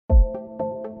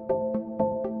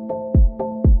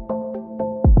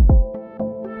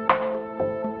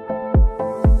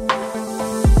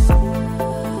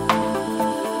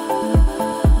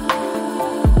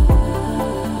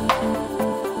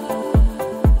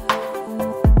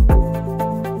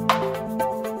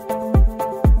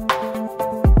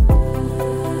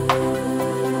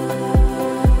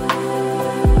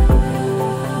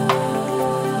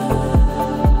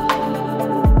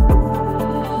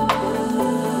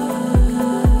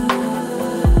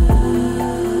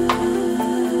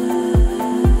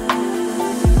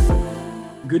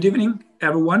Good evening,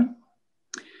 everyone.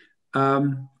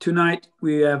 Tonight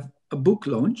we have a book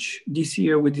launch. This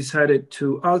year we decided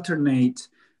to alternate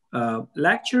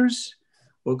lectures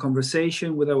or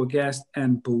conversation with our guests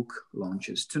and book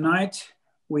launches. Tonight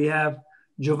we have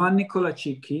Giovanni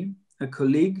Colacicchi, a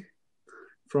colleague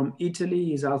from Italy.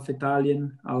 He's half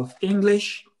Italian, half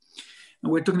English.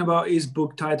 And we're talking about his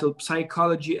book titled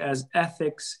Psychology as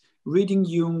Ethics, Reading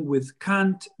Jung with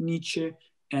Kant, Nietzsche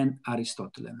and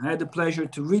Aristotle. I had the pleasure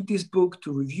to read this book,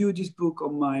 to review this book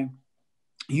on my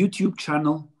YouTube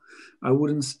channel. I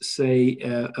wouldn't say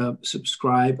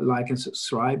subscribe, like and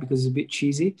subscribe because it's a bit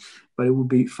cheesy, but it would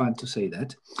be fun to say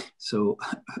that. So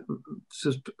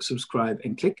subscribe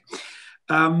and click.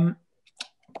 I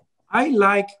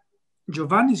like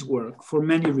Giovanni's work for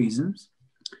many reasons.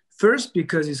 First,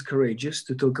 because he's courageous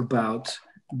to talk about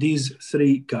these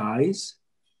three guys,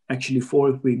 actually four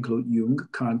if we include Jung,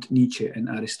 Kant, Nietzsche, and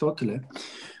Aristotle,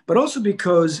 but also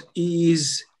because he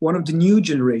is one of the new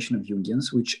generation of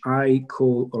Jungians, which I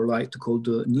call or like to call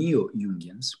the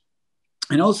neo-Jungians.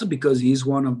 And also because he is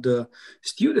one of the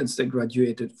students that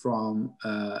graduated from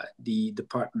the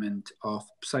Department of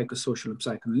Psychosocial and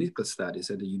Psychoanalytic Studies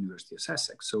at the University of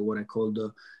Essex. So what I call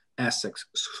the Essex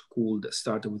School that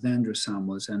started with Andrew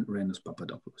Samuels and Renos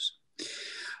Papadopoulos.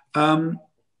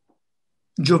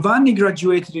 Giovanni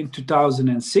graduated in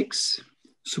 2006,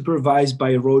 supervised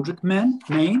by Roderick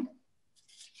Main.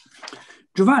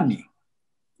 Giovanni,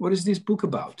 what is this book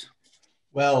about?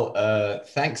 Well,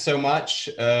 thanks so much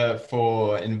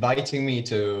for inviting me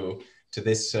to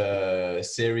this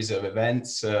series of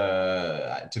events.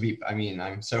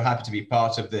 I'm so happy to be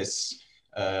part of this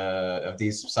of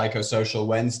these Psychosocial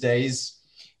Wednesdays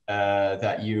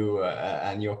that you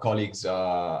and your colleagues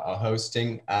are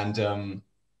hosting, and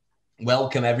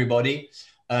welcome everybody.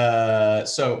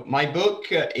 So my book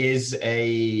is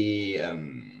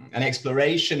an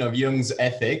exploration of Jung's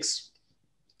ethics,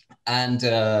 and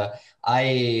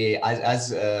as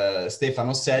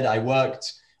Stefano said, I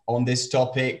worked on this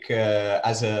topic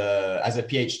as a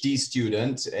PhD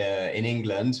student in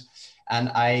England, and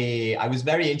I was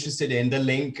very interested in the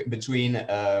link between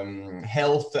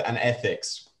health and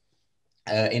ethics.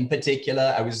 In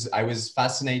particular, I was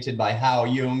fascinated by how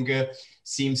Jung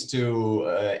seems to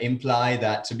imply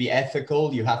that to be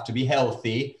ethical, you have to be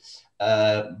healthy,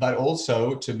 but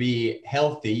also to be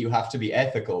healthy, you have to be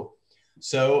ethical.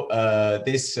 So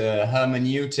this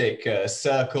hermeneutic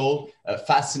circle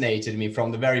fascinated me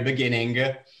from the very beginning,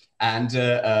 and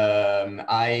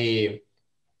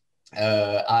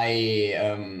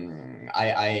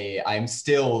I'm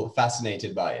still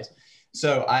fascinated by it.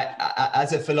 So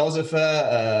as a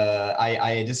philosopher,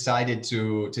 I decided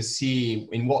to see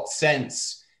in what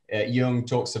sense Jung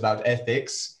talks about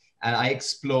ethics, and I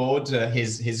explored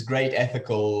his great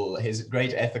ethical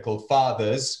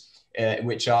fathers,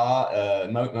 which are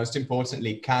most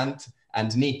importantly Kant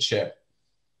and Nietzsche.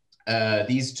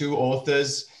 These two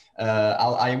authors,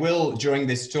 I will during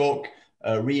this talk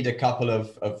read a couple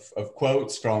of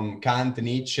quotes from Kant and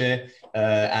Nietzsche,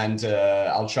 and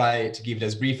I'll try to keep it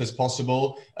as brief as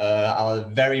possible. I'll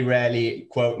very rarely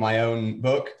quote my own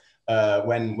book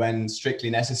when strictly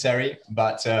necessary,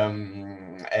 but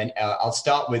I'll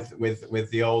start with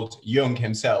the old Jung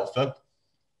himself,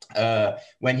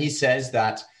 when he says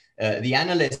that the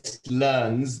analyst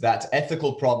learns that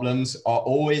ethical problems are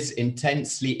always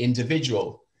intensely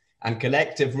individual, and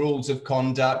collective rules of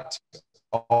conduct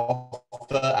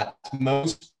offer at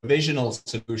most provisional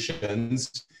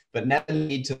solutions, but never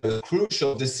lead to the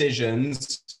crucial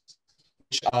decisions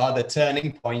which are the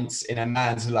turning points in a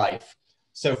man's life.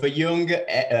 So for Jung,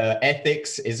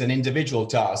 ethics is an individual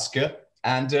task,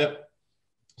 and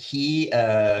he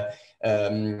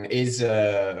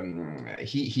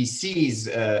sees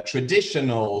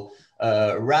traditional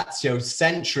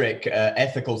ratiocentric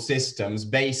ethical systems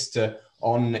based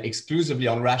exclusively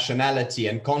on rationality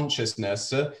and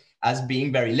consciousness as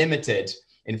being very limited.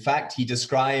 In fact, he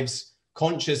describes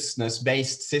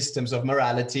consciousness-based systems of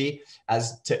morality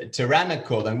as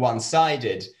tyrannical and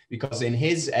one-sided, because in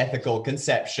his ethical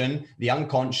conception, the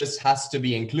unconscious has to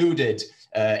be included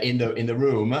in the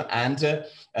room, and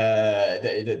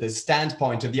the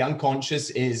standpoint of the unconscious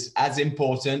is as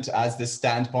important as the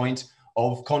standpoint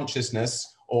of consciousness,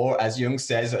 or as Jung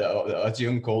says, as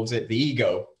Jung calls it, the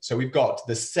ego. So we've got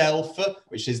the self,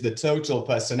 which is the total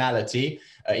personality,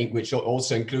 which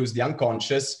also includes the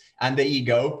unconscious, and the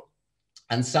ego.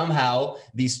 And somehow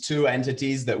these two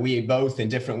entities that we both in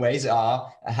different ways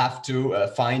have to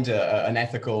find an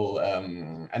ethical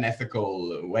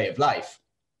way of life.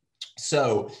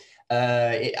 So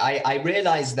I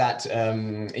realized that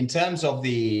in terms of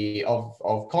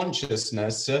of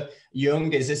consciousness,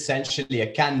 Jung is essentially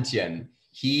a Kantian.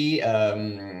 He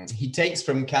takes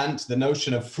from Kant the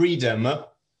notion of freedom,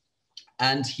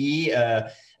 and he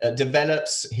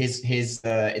develops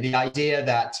the idea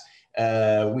that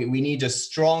we need a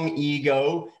strong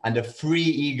ego and a free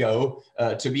ego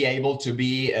to be able to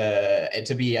be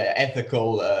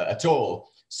ethical at all.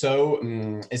 So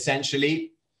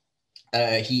essentially,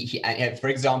 for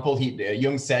example,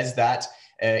 Jung says that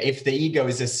if the ego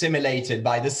is assimilated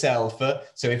by the self,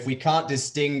 so if we can't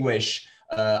distinguish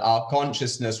our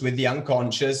consciousness with the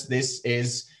unconscious, this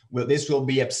will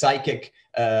be a psychic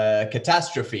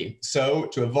catastrophe. So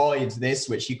to avoid this,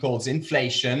 which he calls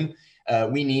inflation,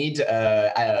 we need,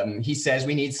 he says,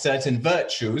 we need certain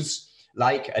virtues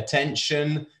like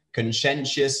attention,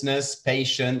 conscientiousness,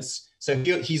 patience. So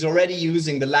he's already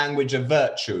using the language of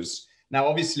virtues. Now,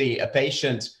 obviously, a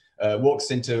patient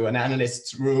walks into an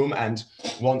analyst's room and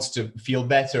wants to feel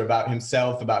better about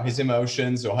himself, about his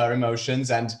emotions or her emotions.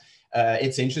 And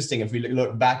it's interesting if we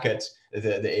look back at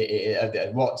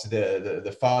what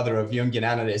the father of Jungian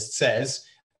analysts says,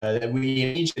 that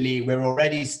we're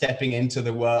already stepping into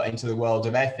the world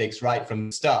of ethics right from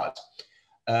the start.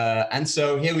 And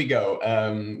so here we go.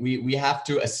 We have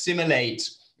to assimilate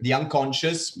the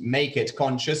unconscious, make it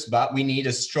conscious, but we need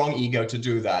a strong ego to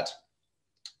do that.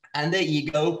 And the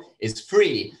ego is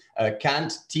free.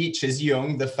 Kant teaches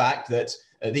Jung the fact that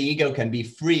the ego can be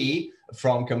free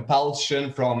from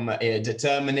compulsion, from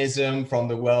determinism, from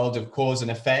the world of cause and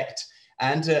effect.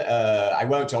 And I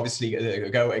won't obviously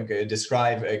go and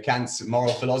describe Kant's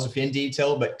moral philosophy in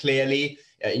detail, but clearly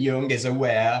Jung is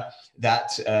aware that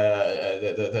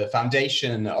the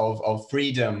foundation of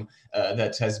freedom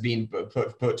that has been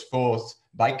put forth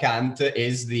by Kant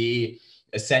is the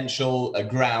essential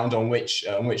ground on which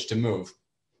to move.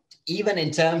 Even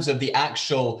in terms of the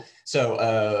actual,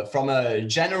 so from a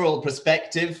general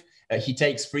perspective, he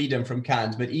takes freedom from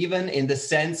Kant, but even in the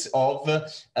sense of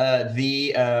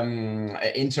the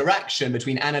interaction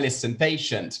between analyst and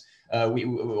patient,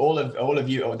 all of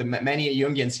you, or many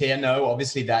Jungians here know,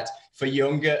 obviously, that for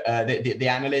Jung, the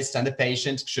analyst and the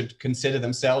patient should consider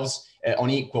themselves on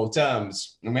equal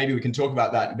terms. And maybe we can talk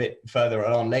about that a bit further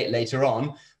on later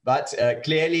on. But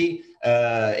clearly,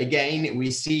 again,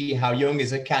 we see how Jung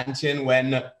is a Kantian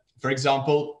when, for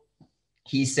example,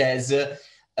 he says,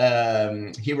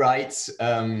 he writes,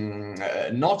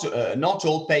 not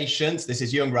all patients, this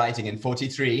is Jung writing in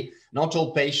 43, not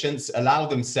all patients allow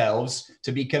themselves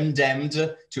to be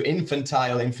condemned to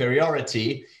infantile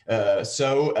inferiority.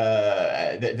 So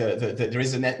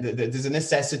there's a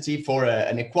necessity for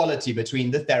an equality between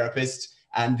the therapist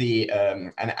and the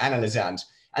an analysand.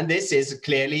 And this is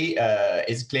clearly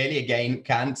again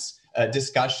Kant's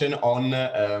discussion on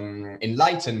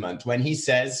enlightenment, when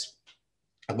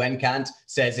Kant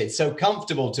says it's so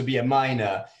comfortable to be a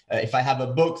minor. If I have a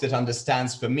book that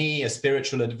understands for me, a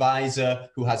spiritual advisor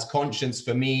who has conscience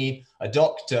for me, a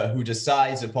doctor who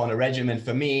decides upon a regimen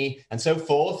for me, and so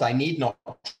forth, I need not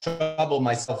trouble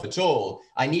myself at all.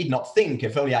 I need not think,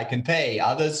 if only I can pay.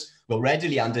 Others will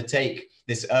readily undertake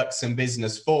this irksome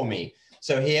business for me.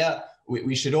 So here,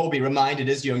 we should all be reminded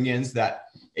as Jungians that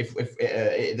if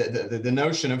the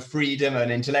notion of freedom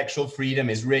and intellectual freedom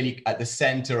is really at the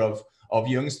center of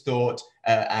Jung's thought,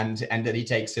 and that he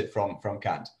takes it from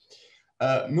Kant.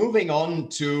 Moving on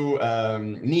to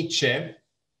Nietzsche,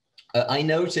 I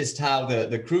noticed how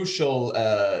the crucial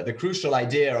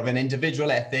idea of an individual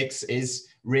ethics is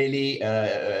really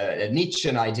a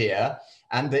Nietzschean idea,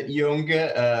 and that Jung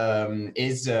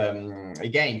is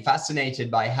again fascinated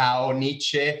by how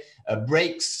Nietzsche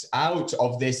breaks out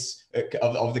of this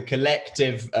of the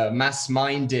collective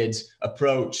mass-minded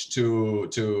approach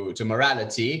to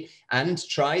morality, and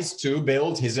tries to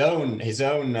build his own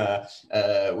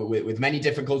with many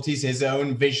difficulties, his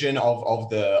own vision of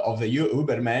the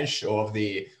Übermensch, or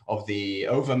of the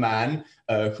overman,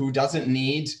 who doesn't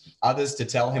need others to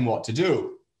tell him what to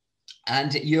do.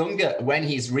 And Jung, when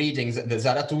he's reading the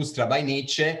Zarathustra by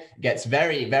Nietzsche, gets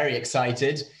very, very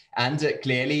excited. And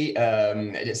clearly,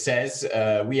 it says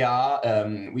we are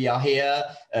here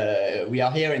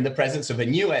in the presence of a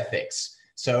new ethics.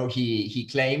 So he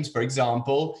claims, for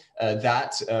example,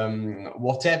 that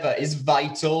whatever is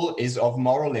vital is of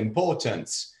moral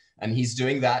importance, and he's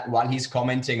doing that while he's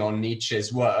commenting on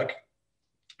Nietzsche's work.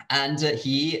 And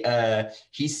he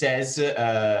says,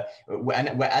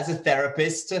 as a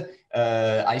therapist,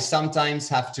 I sometimes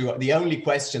have to, the only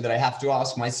question that I have to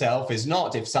ask myself is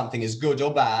not if something is good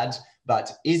or bad,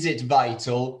 but is it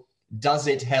vital? Does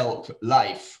it help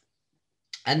life?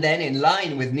 And then, in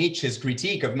line with Nietzsche's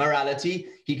critique of morality,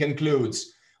 he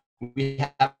concludes, we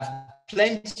have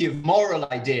plenty of moral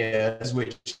ideas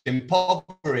which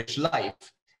impoverish life.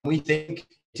 We think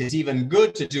it is even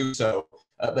good to do so,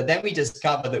 but then we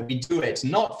discover that we do it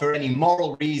not for any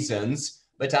moral reasons,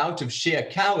 but out of sheer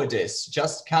cowardice,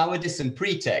 just cowardice and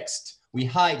pretext. We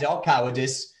hide our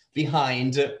cowardice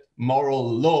behind moral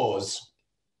laws.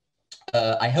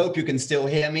 I hope you can still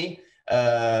hear me.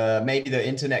 Maybe the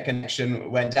internet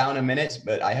connection went down a minute,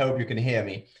 but I hope you can hear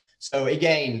me. So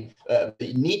again,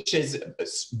 Nietzsche's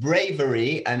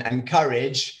bravery and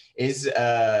courage is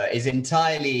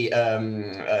entirely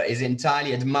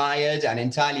admired and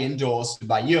entirely endorsed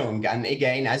by Jung. And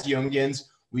again, as Jungians,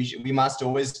 we must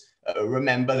always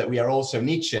remember that we are also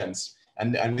Nietzscheans,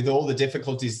 and with all the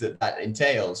difficulties that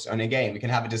entails. And again, we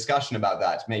can have a discussion about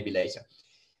that maybe later.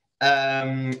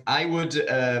 The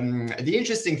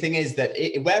interesting thing is that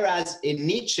whereas in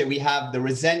Nietzsche we have the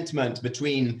resentment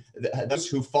between those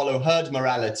who follow herd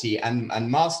morality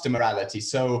and master morality,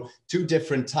 so two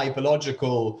different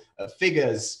typological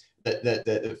figures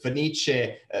that for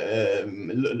Nietzsche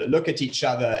look at each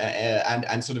other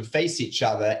and sort of face each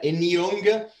other. In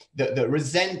Jung, the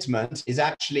resentment is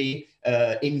actually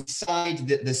inside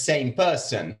the same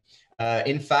person.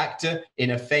 In fact,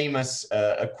 in a famous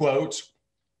quote,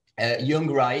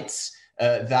 Jung writes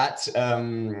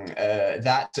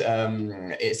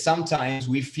sometimes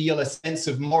we feel a sense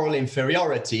of moral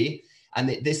inferiority, and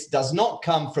this does not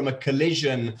come from a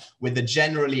collision with the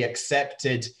generally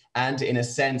accepted and, in a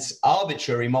sense,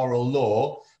 arbitrary moral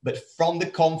law, but from the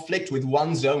conflict with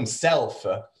one's own self.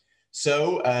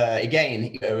 So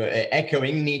again,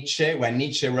 echoing Nietzsche, when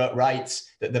Nietzsche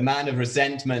writes that the man of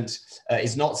resentment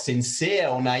is not sincere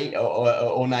or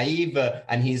naive,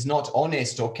 and he's not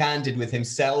honest or candid with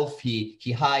himself. He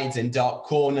hides in dark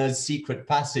corners, secret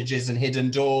passages, and hidden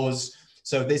doors.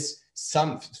 So this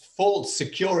some false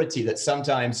security that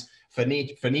sometimes for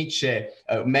Nietzsche,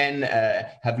 men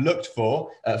have looked for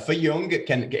Jung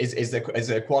is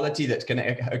a quality that can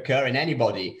occur in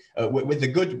anybody. With the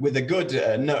good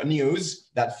news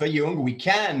that for Jung we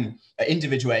can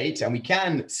individuate and we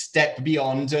can step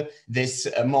beyond this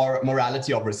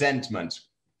morality of resentment.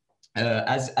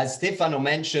 As Stefano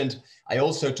mentioned, I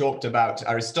also talked about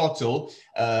Aristotle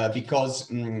because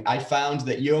I found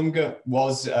that Jung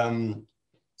was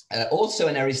also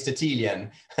an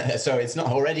Aristotelian, so it's not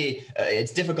already,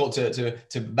 it's difficult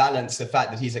to balance the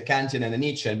fact that he's a Kantian and a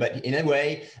Nietzschean, but in a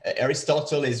way,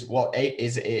 Aristotle is what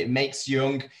it makes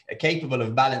Jung capable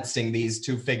of balancing these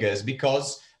two figures,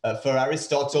 because for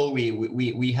Aristotle,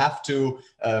 we have to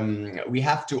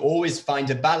always find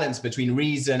a balance between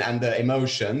reason and the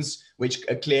emotions, which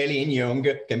clearly in Jung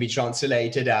can be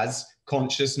translated as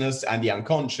consciousness and the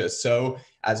unconscious. So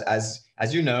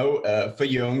as you know, for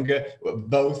Jung,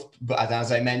 both,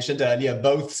 as I mentioned earlier,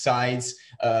 both sides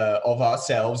of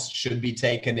ourselves should be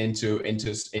taken into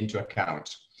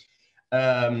account.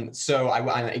 So I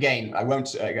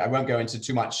won't go into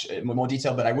too much more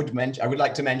detail, but I would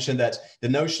like to mention that the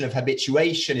notion of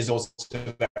habituation is also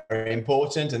very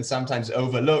important and sometimes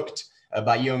overlooked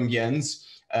by Jungians.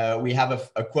 We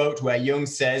have a quote where Jung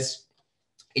says,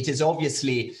 "It is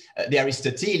obviously the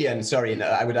Aristotelian,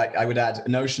 I would add,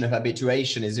 notion of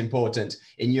habituation is important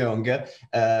in Jung.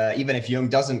 Even if Jung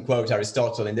doesn't quote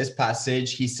Aristotle in this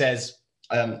passage, he says,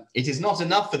 it is not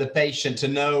enough for the patient to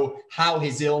know how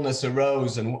his illness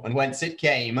arose and whence it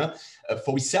came,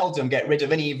 for we seldom get rid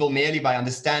of an evil merely by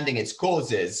understanding its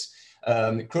causes.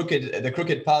 The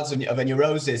crooked paths of a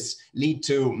neurosis lead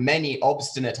to many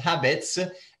obstinate habits,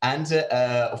 and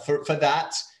for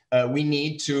that, we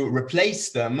need to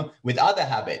replace them with other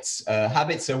habits.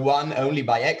 Habits are won only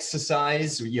by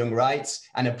exercise," Jung writes,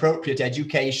 "and appropriate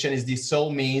education is the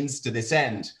sole means to this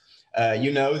end."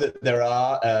 You know that there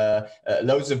are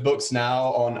loads of books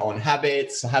now on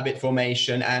habits, habit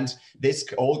formation, and this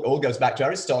all goes back to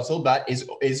Aristotle, but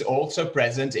is also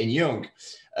present in Jung.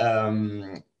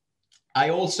 I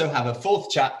also have a fourth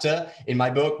chapter in my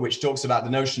book which talks about the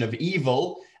notion of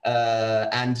evil. The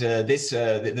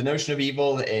notion of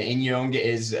evil in Jung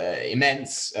is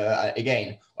immense.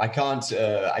 Again,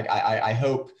 I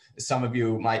hope some of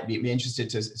you might be interested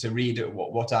to read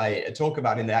what I talk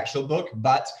about in the actual book,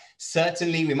 but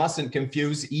certainly we mustn't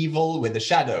confuse evil with the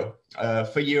shadow.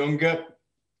 For Jung,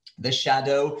 the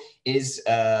shadow is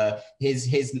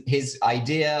his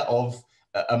idea of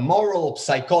a moral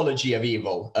psychology of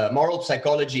evil. Moral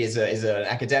psychology is an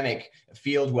academic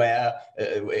field where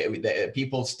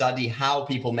people study how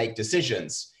people make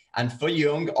decisions. And for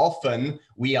Jung, often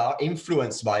we are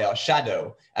influenced by our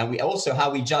shadow, and we also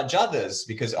how we judge others,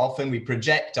 because often we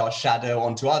project our shadow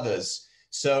onto others.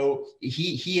 So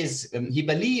he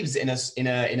believes in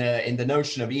the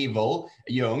notion of evil,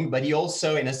 Jung, but he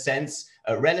also, in a sense,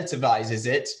 relativizes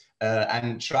it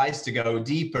and tries to go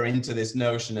deeper into this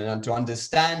notion and to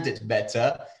understand it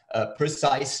better,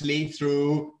 precisely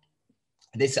through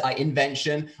this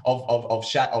invention of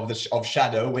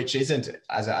shadow, which isn't,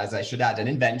 as I should add, an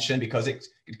invention, because it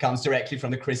comes directly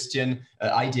from the Christian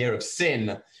idea of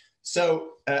sin.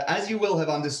 So as you will have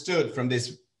understood from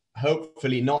this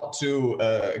hopefully not too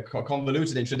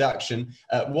convoluted introduction,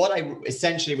 what I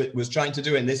essentially was trying to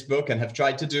do in this book and have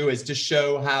tried to do is to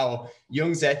show how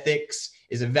Jung's ethics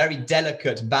is a very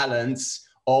delicate balance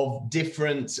of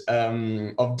different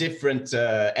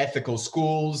ethical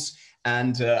schools.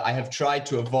 And I have tried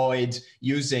to avoid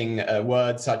using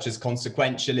words such as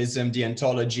consequentialism,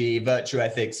 deontology, virtue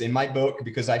ethics in my book,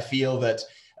 because I feel that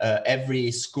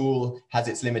every school has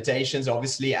its limitations,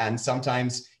 obviously, and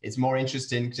sometimes it's more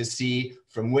interesting to see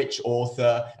from which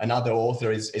author another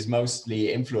author is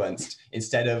mostly influenced,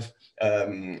 instead of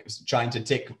trying to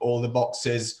tick all the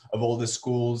boxes of all the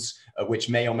schools which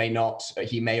he may or may not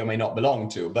belong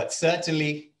to. But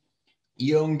certainly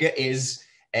Jung is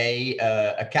a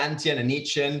Kantian, a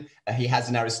Nietzschean. He has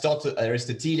an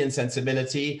Aristotelian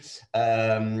sensibility,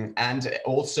 and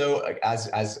also,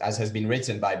 as has been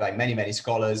written by many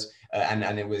scholars,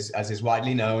 and it was, as is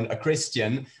widely known, a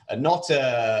Christian, not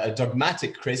a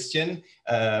dogmatic Christian,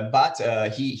 but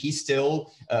he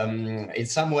still, in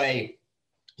some way,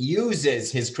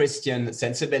 uses his Christian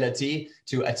sensibility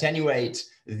to attenuate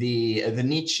the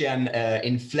Nietzschean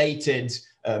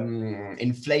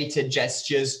inflated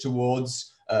gestures towards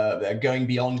going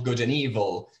beyond good and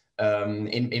evil.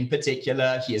 In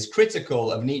particular, he is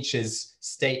critical of Nietzsche's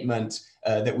statement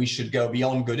that we should go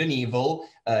beyond good and evil.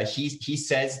 He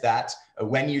says that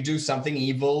when you do something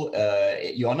evil,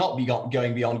 you are not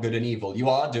going beyond good and evil. You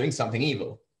are doing something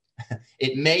evil.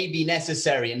 It may be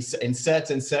necessary in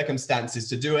certain circumstances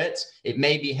to do it. It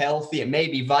may be healthy, it may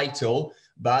be vital,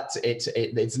 but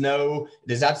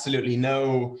there's absolutely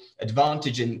no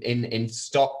advantage in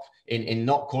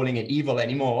not calling it evil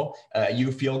anymore.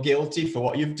 You feel guilty for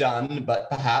what you've done, but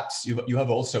perhaps you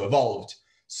have also evolved.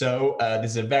 So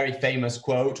there's a very famous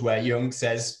quote where Jung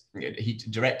says, he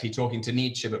directly talking to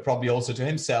Nietzsche, but probably also to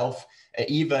himself,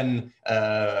 even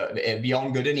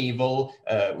beyond good and evil,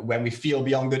 when we feel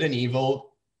beyond good and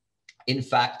evil, in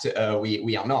fact,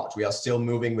 we are not. We are still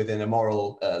moving within a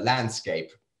moral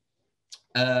landscape.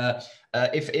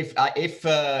 If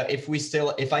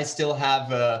I still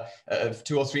have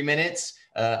 2 or 3 minutes,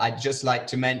 I'd just like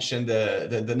to mention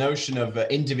the notion of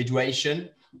individuation.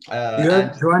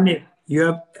 Giovanni, you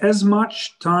have as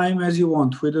much time as you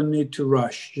want. We don't need to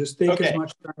rush. Just take as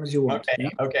much time as you want.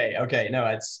 Okay. No,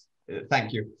 it's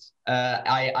thank you.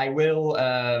 I will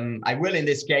in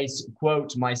this case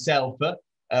quote myself.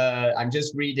 I'm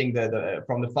just reading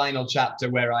from the final chapter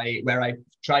where I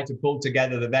try to pull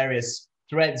together the various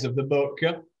threads of the book,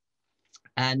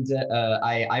 and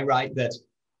I write that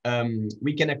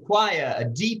we can acquire a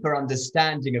deeper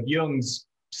understanding of Jung's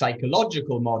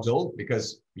psychological model,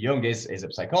 because Jung is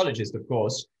a psychologist, of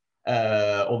course,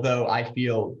 although I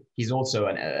feel he's also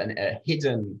a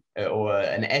hidden or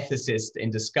an ethicist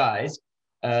in disguise.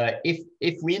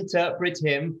 If we interpret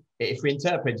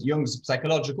Jung's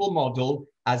psychological model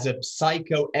as a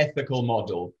psychoethical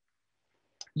model,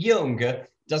 Jung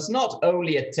does not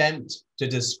only attempt to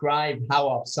describe how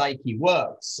our psyche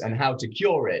works and how to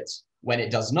cure it when it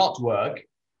does not work,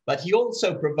 but he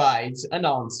also provides an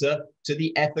answer to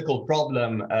the ethical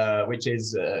problem, which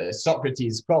is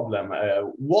Socrates' problem.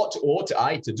 What ought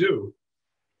I to do?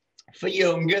 For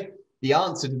Jung, the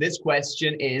answer to this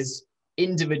question is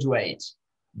individuate.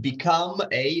 Become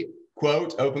a,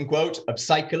 quote, open quote, a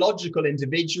psychological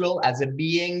individual as a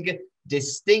being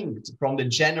distinct from the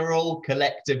general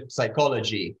collective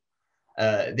psychology.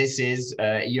 This is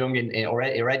Jung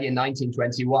already in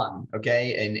 1921,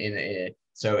 okay?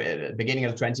 So at the beginning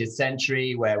of the 20th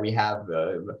century, where we have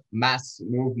mass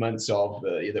movements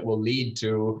that will lead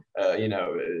to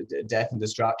death and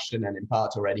destruction, and in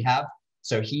part already have.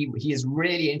 So he is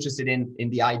really interested in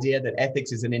the idea that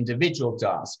ethics is an individual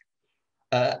task.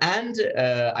 I'm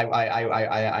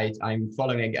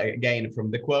following again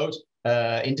from the quote.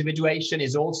 Individuation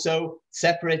is also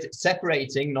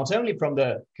separating not only from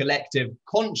the collective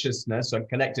consciousness or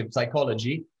collective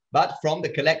psychology, but from the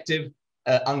collective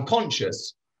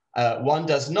unconscious. One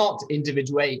does not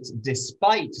individuate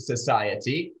despite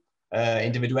society.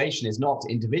 Individuation is not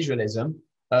individualism,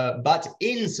 but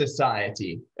in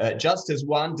society, just as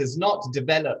one does not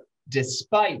develop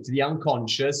despite the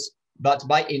unconscious, but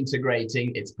by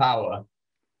integrating its power.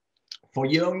 For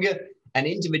Jung, An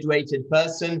individuated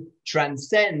person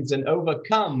transcends and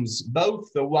overcomes both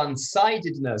the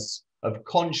one-sidedness of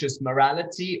conscious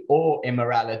morality or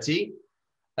immorality,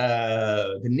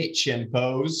 the Nietzschean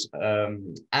pose,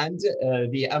 and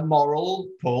the immoral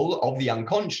pull of the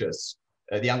unconscious.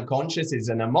 The unconscious is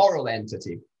an immoral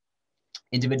entity.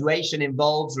 Individuation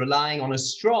involves relying on a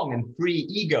strong and free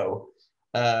ego,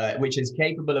 which is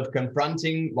capable of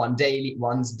confronting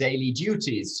one's daily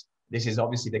duties. This is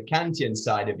obviously the Kantian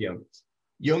side of Jung.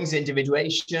 Jung's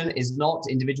individuation is not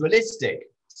individualistic,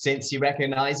 since he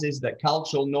recognizes that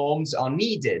cultural norms are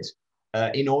needed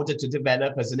in order to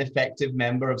develop as an effective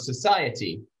member of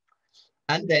society.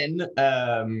 And then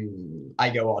I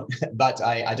go on, but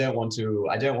I don't want to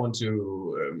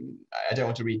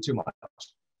read too much.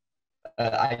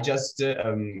 I just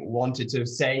wanted to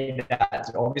say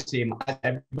that obviously in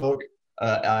my book,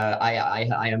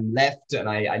 I am left, and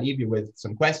I leave you with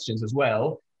some questions as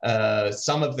well.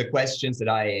 Some of the questions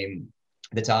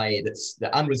that's the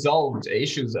unresolved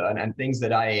issues and things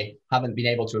that I haven't been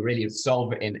able to really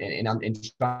solve in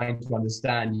trying to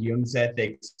understand Jung's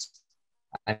ethics,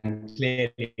 and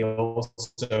clearly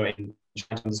also in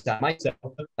trying to understand myself.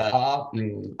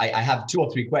 I have 2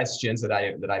 or 3 questions that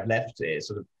I've left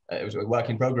sort of it was a work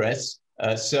in progress.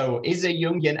 So, is a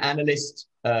Jungian analyst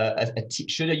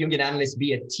should a Jungian analyst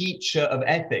be a teacher of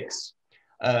ethics?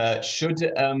 Should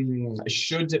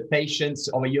patients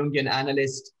of a Jungian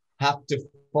analyst have to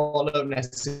follow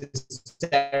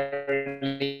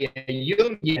necessarily a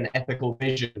Jungian ethical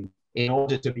vision in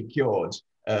order to be cured?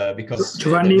 Because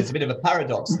Giovanni, there's a bit of a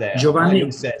paradox there. Giovanni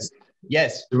says,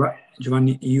 yes.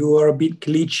 Giovanni, you are a bit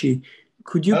glitchy.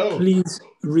 Could you please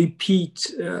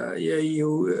repeat?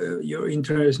 Your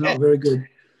internet is not very good.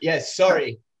 Yes,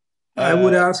 sorry. I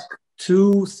would ask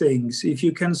 2 things. If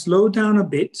you can slow down a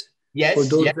bit, for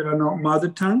those that are not mother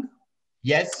tongue.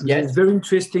 Yes. It's very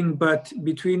interesting, but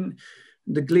between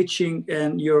the glitching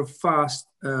and your fastness,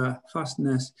 it's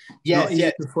not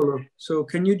easy to follow. So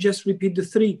can you just repeat the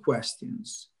 3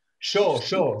 questions? Sure.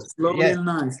 Slowly and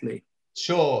nicely.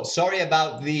 Sure. Sorry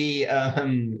about the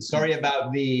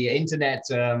internet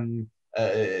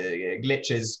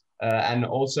glitches, and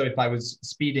also if I was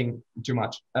speeding too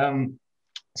much.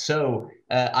 So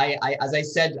as I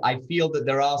said, I feel that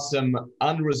there are some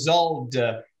unresolved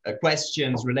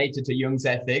questions related to Jung's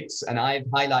ethics, and I've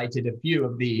highlighted a few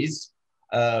of these.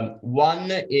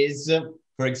 One is,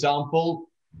 for example,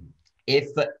 if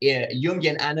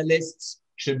Jungian analysts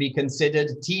should be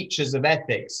considered teachers of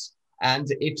ethics,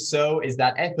 and if so, is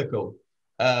that ethical?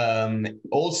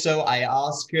 Also, I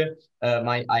ask if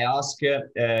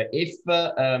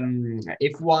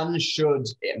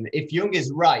Jung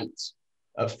is right,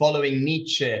 following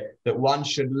Nietzsche, that one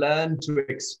should learn to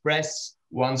express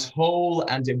one's whole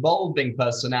and evolving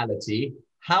personality.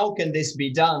 How can this be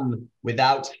done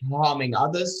without harming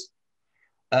others?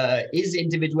 Is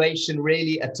individuation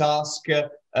really a task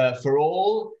for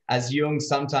all, as Jung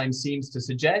sometimes seems to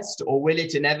suggest, or will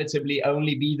it inevitably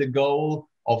only be the goal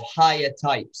of higher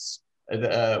types,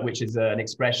 which is an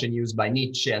expression used by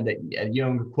Nietzsche and that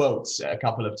Jung quotes a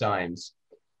couple of times?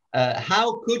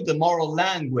 How could the moral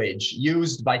language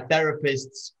used by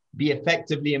therapists be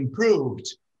effectively improved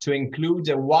to include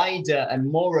a wider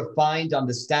and more refined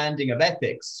understanding of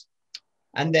ethics?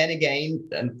 And then again,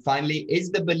 and finally,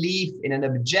 is the belief in an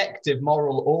objective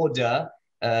moral order,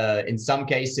 in some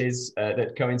cases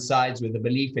that coincides with the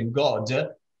belief in God,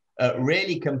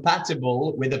 really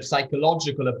compatible with a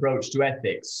psychological approach to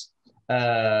ethics?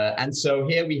 And so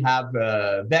here we have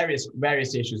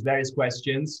various issues, various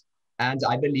questions. And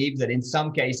I believe that in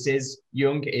some cases,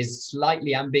 Jung is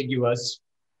slightly ambiguous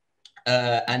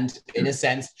and in a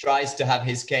sense tries to have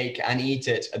his cake and eat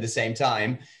it at the same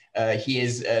time. He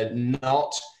is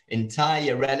not entirely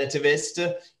a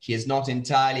relativist. He is not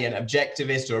entirely an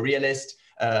objectivist or a realist,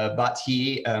 but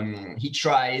he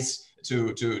tries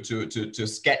to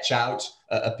sketch out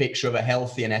a picture of a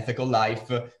healthy and ethical life,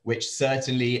 which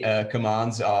certainly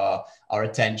commands our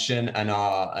attention and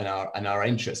our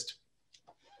interest.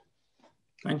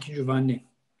 Thank you, Giovanni.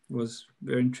 It was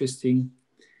very interesting,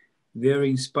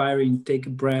 very inspiring. Take a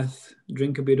breath,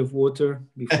 drink a bit of water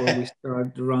before we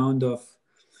start the round of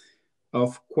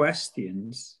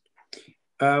questions.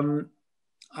 I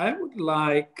would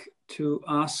like to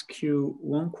ask you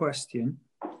 1 question,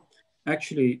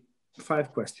 actually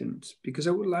 5 questions, because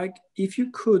I would like, if you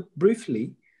could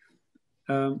briefly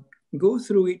go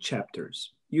through each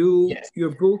chapters.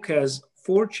 Your book has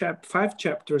 5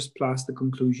 chapters plus the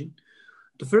conclusion.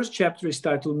 The first chapter is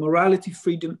titled Morality,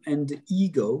 Freedom, and the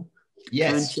Ego,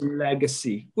 Kantian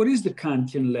Legacy. What is the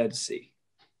Kantian legacy?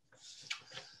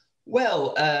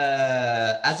 Well,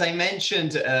 as I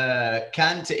mentioned,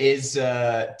 Kant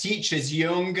teaches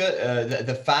Jung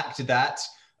the fact that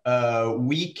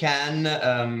we can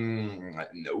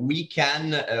and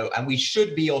we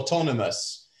should be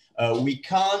autonomous. We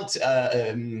can't.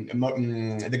 The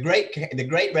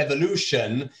great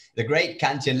revolution, the great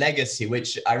Kantian legacy,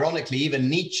 which ironically even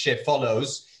Nietzsche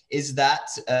follows, is that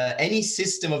any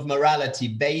system of morality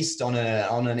based on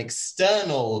an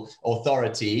external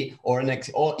authority or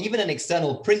even an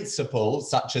external principle,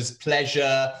 such as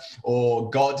pleasure or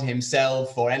God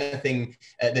himself or anything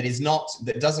that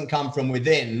doesn't come from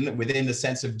within the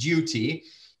sense of duty,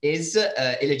 is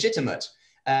illegitimate.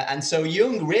 And so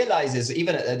Jung realizes,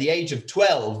 even at the age of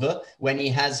 12, when he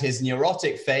has his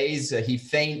neurotic phase, he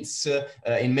faints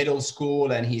in middle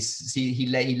school, and he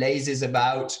lazes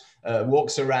about,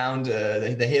 walks around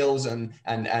the hills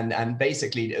and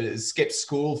basically skips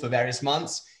school for various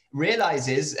months,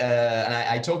 realizes, and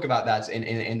I talk about that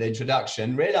in the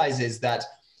introduction, realizes that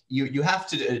you have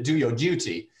to do your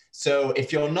duty. So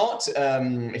if you're not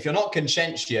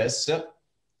conscientious,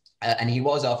 and he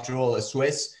was, after all, a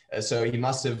Swiss, so he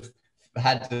must have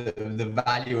had the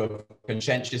value of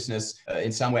conscientiousness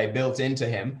in some way built into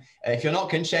him. If you're not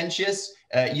conscientious,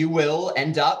 you will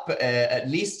end up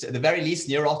at the very least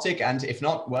neurotic, and if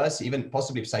not worse, even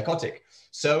possibly psychotic.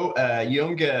 So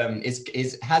Jung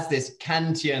has this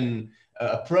Kantian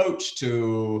approach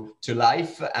to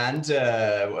life, and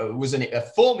was a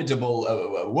formidable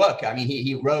work. I mean,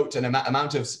 he wrote an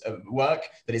amount of work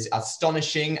that is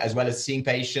astonishing, as well as seeing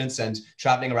patients and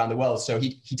traveling around the world. So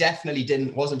he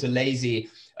definitely wasn't a lazy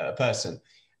person.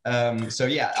 So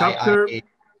yeah,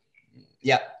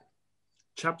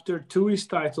 Chapter 2 is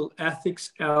titled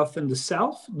Ethics, Elf and the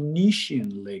Self,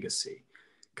 Nietzschean Legacy.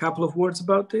 Couple of words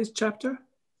about this chapter.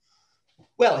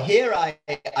 Well, here I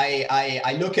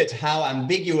look at how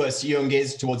ambiguous Jung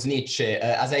is towards Nietzsche.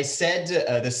 As I said,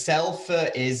 the self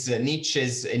is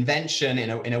Nietzsche's invention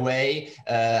in a way,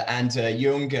 and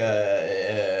Jung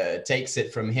takes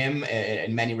it from him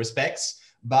in many respects.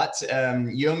 But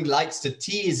Jung likes to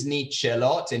tease Nietzsche a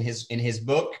lot in his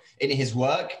work.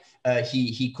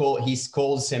 He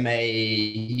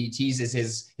teases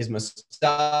his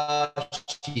mustache,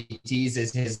 he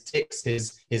teases his tics,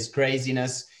 his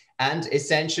craziness, and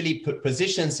essentially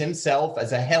positions himself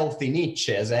as a healthy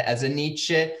Nietzsche, as a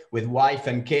Nietzsche with wife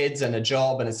and kids and a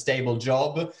job and a stable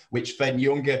job, which for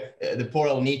Jung, the poor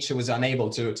old Nietzsche was unable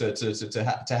to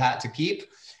keep.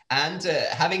 And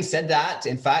having said that,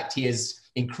 in fact, he is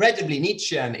incredibly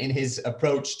Nietzschean in his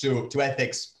approach to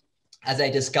ethics, as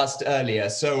I discussed earlier.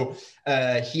 So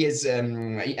he is,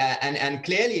 and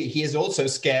clearly he is also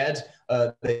scared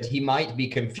that he might be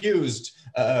confused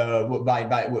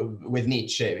with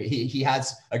Nietzsche. He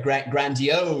has a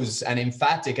grandiose and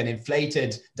emphatic and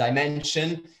inflated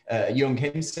dimension, Jung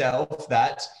himself,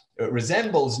 that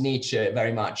resembles Nietzsche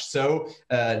very much. So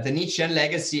the Nietzschean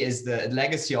legacy is the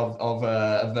legacy of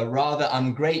a rather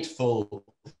ungrateful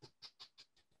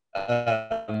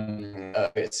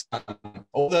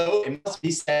although it must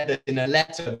be said that in a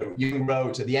letter that Jung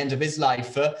wrote at the end of his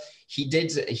life, he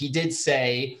did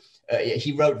say,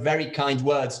 he wrote very kind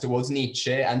words towards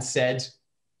Nietzsche and said,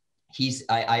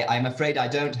 I'm afraid I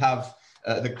don't have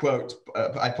the quote.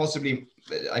 I possibly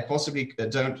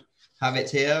don't have it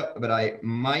here, but I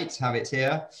might have it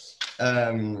here.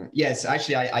 Yes,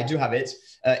 actually, I do have it.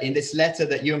 In this letter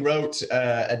that Jung wrote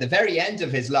at the very end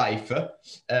of his life,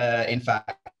 in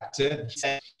fact, he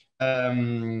said,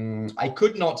 I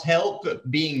could not help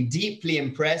being deeply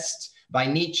impressed by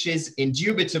Nietzsche's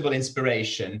indubitable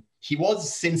inspiration. He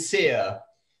was sincere,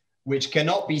 which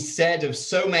cannot be said of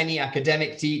so many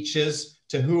academic teachers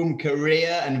to whom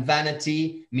career and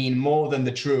vanity mean more than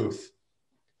the truth.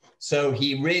 So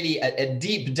he really,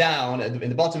 deep down, in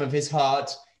the bottom of his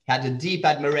heart, had a deep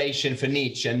admiration for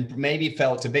Nietzsche, and maybe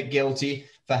felt a bit guilty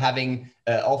for having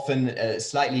often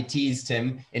slightly teased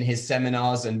him in his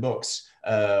seminars and books,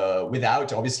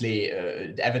 without obviously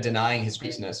ever denying his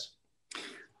greatness.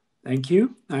 Thank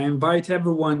you. I invite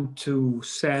everyone to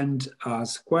send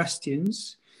us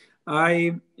questions.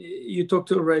 You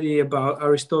talked already about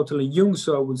Aristotle and Jung,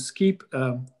 so I will skip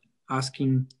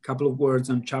asking a couple of words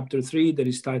on chapter 3 that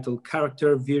is titled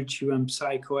Character, Virtue, and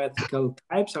Psychoethical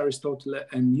Types, Aristotle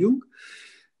and Jung.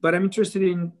 But I'm interested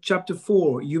in chapter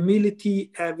 4,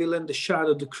 Humility, Evil, and the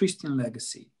Shadow, the Christian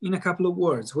Legacy. In a couple of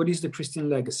words, what is the Christian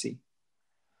legacy?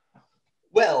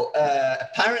 Well,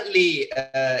 apparently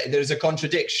there's a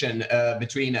contradiction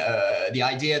between the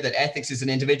idea that ethics is an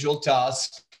individual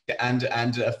task and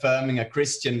affirming a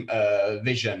Christian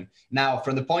vision. Now,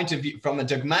 from a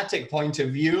dogmatic point of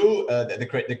view,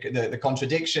 the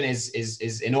contradiction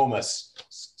is enormous.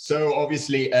 So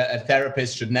obviously a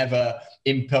therapist should never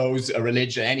impose a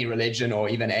religion, any religion, or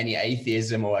even any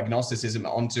atheism or agnosticism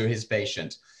onto his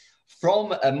patient.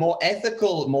 From a more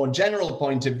ethical, more general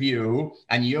point of view,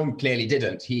 and Jung clearly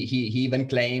didn't, he even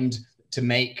claimed to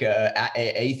make,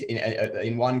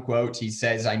 in one quote, he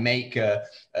says, I make a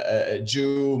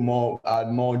Jew more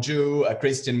Jew, a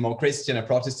Christian more Christian, a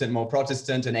Protestant more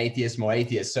Protestant, an atheist more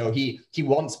atheist. So he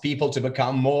wants people to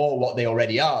become more what they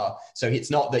already are. So it's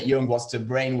not that Jung wants to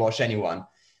brainwash anyone.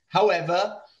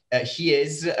 However, he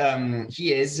is a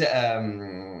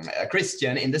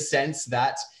Christian in the sense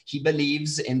that he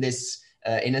believes in this,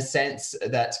 in a sense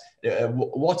that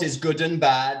what is good and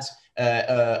bad,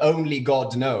 only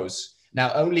God knows.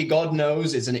 Now, only God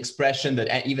knows is an expression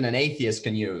that even an atheist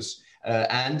can use.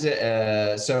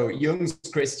 So Jung's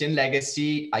Christian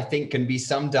legacy, I think, can be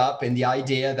summed up in the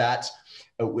idea that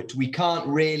we can't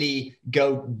really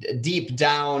go deep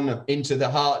down into the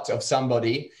heart of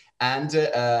somebody, and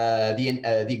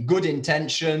the good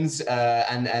intentions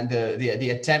and the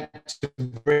attempt to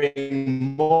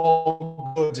bring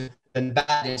more good than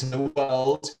bad into the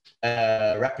world,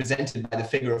 represented by the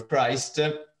figure of Christ,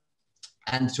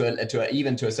 and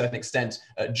even to a certain extent,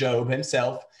 Job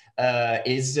himself,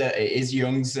 is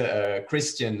Jung's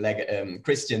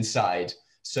Christian side.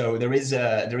 So there is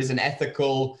an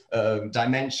ethical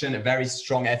dimension, a very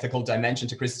strong ethical dimension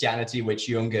to Christianity, which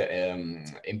Jung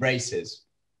embraces.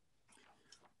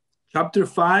 Chapter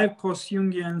 5,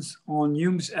 Post-Jungians on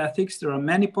Jung's ethics. There are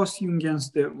many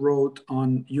post-Jungians that wrote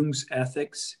on Jung's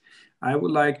ethics. I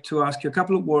would like to ask you a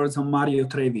couple of words on Mario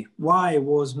Trevi. Why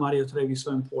was Mario Trevi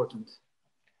so important?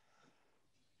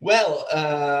 Well,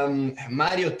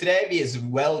 Mario Trevi is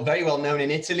very well known in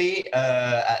Italy,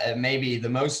 maybe the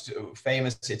most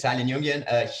famous Italian Jungian.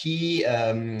 He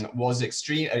was an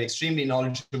extremely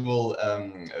knowledgeable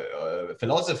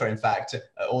philosopher, in fact,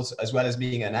 also, as well as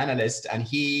being an analyst. And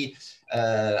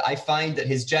I find that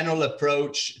his general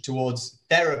approach towards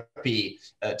therapy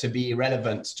to be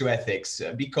relevant to ethics,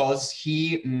 because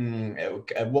he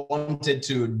wanted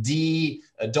to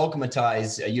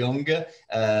de-dogmatize Jung,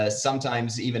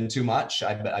 sometimes even too much,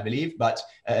 I believe. But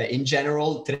in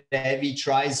general, Trevi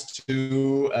tries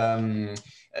to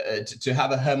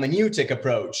have a hermeneutic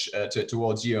approach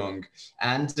towards Jung,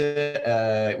 and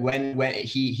when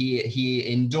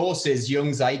he endorses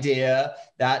Jung's idea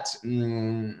that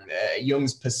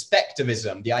Jung's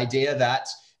perspectivism, the idea that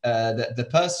the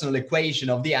personal equation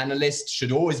of the analyst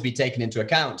should always be taken into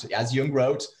account. As Jung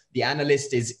wrote, the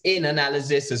analyst is in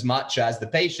analysis as much as the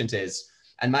patient is.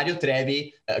 And Mario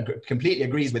Trevi completely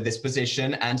agrees with this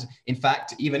position, and in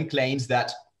fact even claims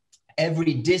that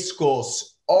every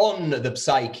discourse on the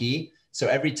psyche, so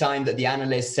every time that the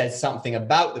analyst says something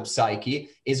about the psyche,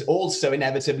 is also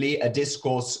inevitably a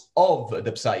discourse of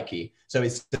the psyche. So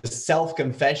it's a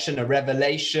self-confession, a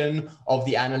revelation of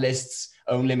the analyst's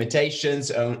own limitations,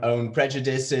 own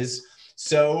prejudices.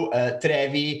 So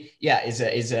Trevi,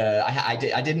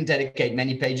 I didn't dedicate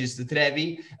many pages to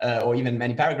Trevi, or even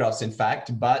many paragraphs, in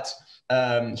fact, but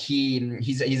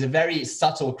he's a very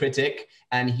subtle critic,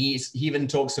 and he even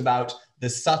talks about the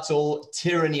subtle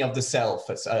tyranny of the self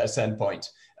at a certain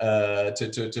point,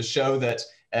 to show that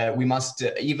we must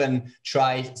even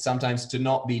try sometimes to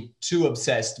not be too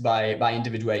obsessed by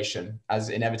individuation, as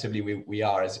inevitably we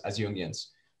are as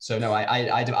Jungians. So no,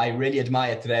 I really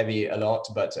admire Trevi a lot,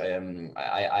 but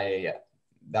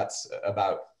that's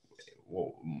about.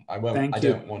 Well, I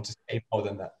don't want to say more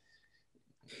than that.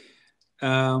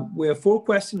 We have 4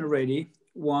 questions already.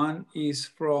 One is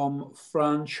from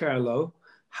Francello.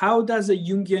 How does a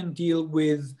Jungian deal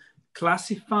with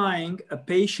classifying a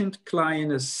patient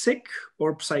client as sick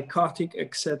or psychotic,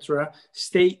 etc.,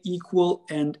 stay equal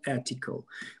and ethical?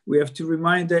 We have to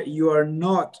remind that you are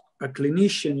not a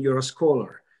clinician, you're a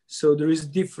scholar. So there is a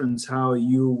difference how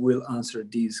you will answer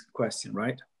this question,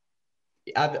 right?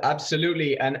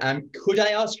 Absolutely. And could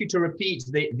I ask you to repeat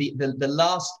the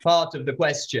last part of the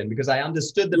question, because I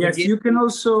understood the beginning. Yes, you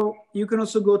can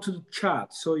also go to the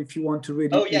chat. So if you want to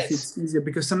read it, yes. If it's easier,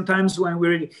 because sometimes when we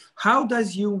read it, how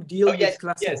does you deal with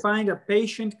classifying a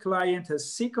patient client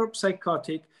as sick or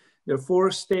psychotic, therefore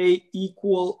stay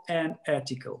equal and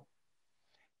ethical?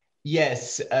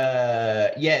 Yes. This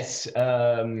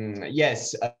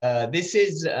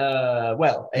is,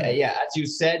 as you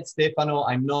said, Stefano,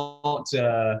 I'm not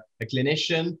a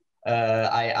clinician.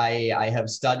 I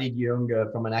have studied Jung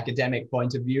from an academic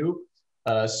point of view.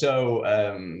 So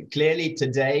clearly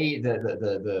today,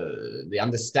 the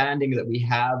understanding that we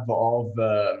have of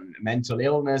mental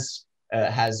illness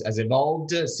has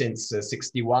evolved since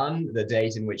 61, the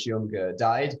date in which Jung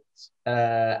died.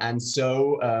 And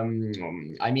so,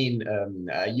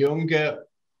 Jung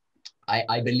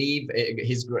I believe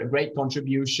his great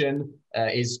contribution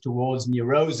is towards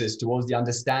neurosis, towards the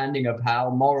understanding of how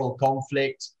moral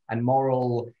conflict and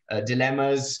moral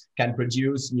dilemmas can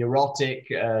produce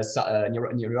neurotic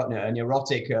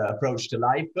approach to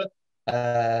life.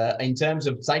 In terms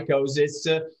of psychosis,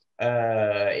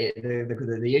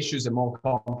 the issues are more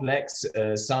complex.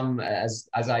 Some, as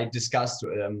I discussed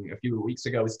a few weeks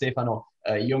ago with Stefano,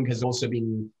 Jung has also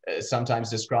been sometimes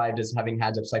described as having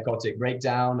had a psychotic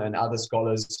breakdown, and other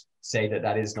scholars say that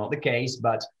that is not the case.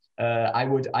 But I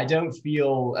don't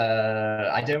feel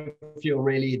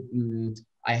really.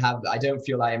 I don't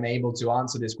feel I am able to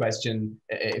answer this question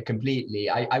completely.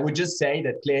 I would just say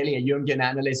that clearly a Jungian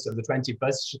analyst of the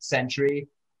 21st century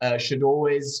should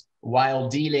always, while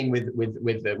dealing with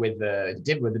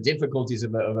the difficulties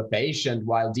of a patient,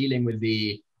 while dealing with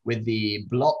the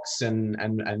blocks and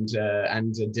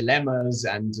dilemmas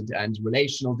and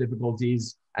relational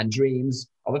difficulties and dreams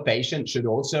of a patient, should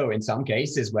also, in some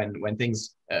cases, when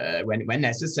things when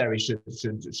necessary,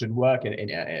 should work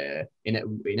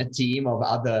in a team of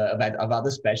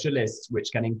other specialists,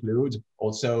 which can include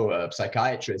also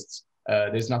psychiatrists.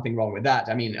 There's nothing wrong with that.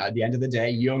 I mean, at the end of the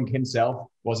day, Jung himself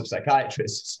was a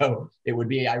psychiatrist, so it would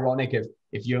be ironic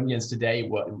if Jungians today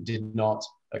did not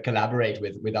collaborate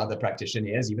with other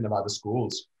practitioners, even of other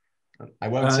schools. I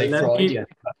won't say Freudian.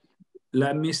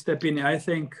 Let me step in. I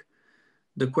think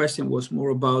the question was more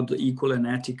about the equal and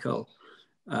ethical.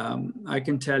 I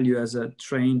can tell you, as a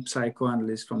trained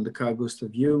psychoanalyst from the Carl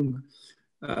Gustav Jung,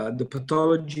 the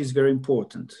pathology is very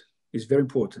important. It's very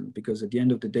important because at the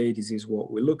end of the day, this is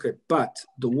what we look at. But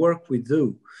the work we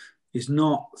do is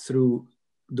not through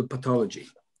the pathology.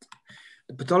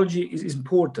 The pathology is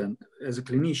important as a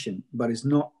clinician, but it's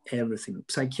not everything.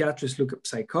 Psychiatrists look at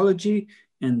psychology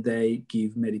and they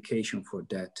give medication for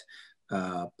that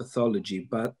pathology.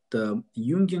 But the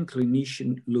Jungian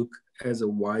clinician look as a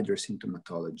wider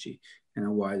symptomatology and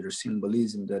a wider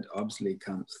symbolism that obviously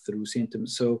comes through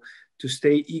symptoms. So to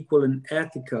stay equal and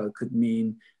ethical could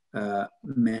mean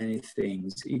many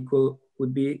things. Equal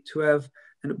would be to have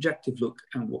an objective look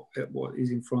at what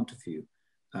is in front of you,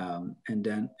 and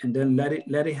then let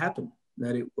it happen,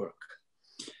 let it work.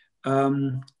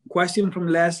 Question from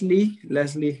Leslie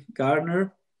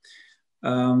Gardner.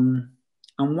 I'm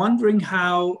wondering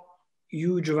how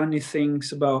you, Giovanni,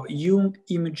 thinks about Jung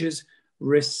images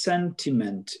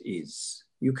resentment is.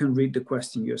 You can read the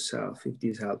question yourself if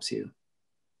this helps you.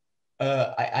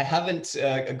 I haven't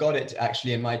got it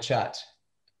actually in my chat.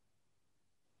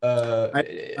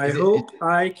 I hope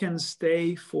I can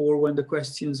stay for when the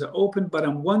questions are open, but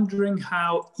I'm wondering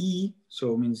how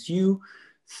so it means you,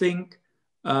 think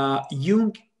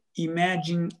Jung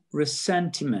imagine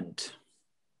resentment.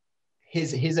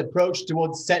 His approach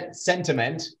towards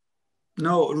sentiment.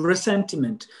 No,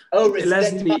 resentment. Oh,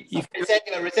 Leslie,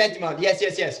 resentment. Yes.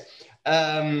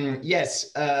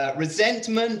 Yes.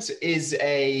 Resentment is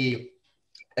a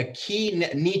key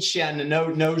Nietzschean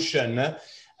notion,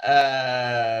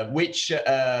 which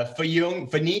for Jung,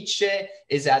 for Nietzsche,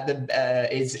 is at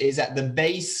the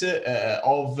base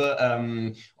of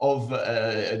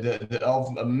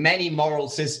many moral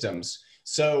systems.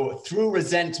 So through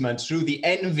resentment, through the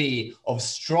envy of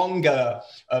stronger,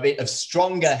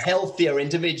 healthier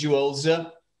individuals,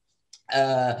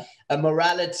 a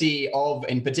morality of,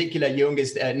 in particular,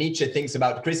 Nietzsche thinks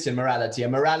about Christian morality, a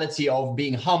morality of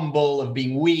being humble, of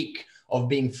being weak, of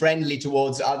being friendly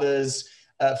towards others.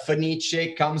 For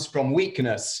Nietzsche, comes from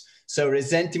weakness. So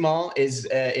resentment is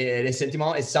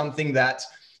something that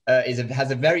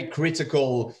has a very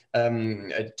critical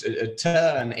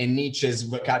turn in Nietzsche's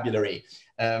vocabulary,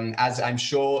 as I'm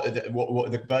sure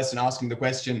what the person asking the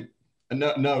question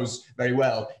knows very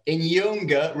well. In Jung,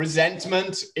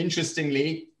 resentment,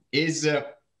 interestingly, is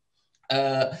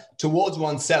towards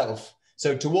oneself.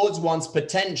 So towards one's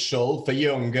potential. For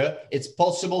Jung, it's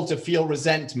possible to feel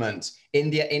resentment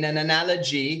in an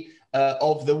analogy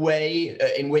of the way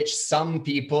in which some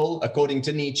people, according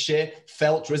to Nietzsche,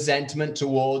 felt resentment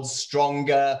towards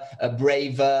stronger,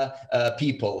 braver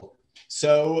people.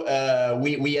 So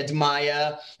we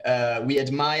admire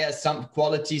some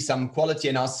quality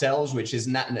in ourselves, which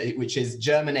is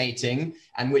germinating,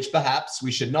 and which perhaps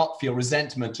we should not feel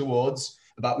resentment towards,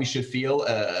 but we should feel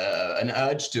an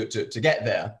urge to get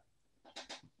there.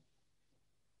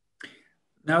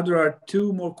 Now there are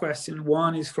two more questions.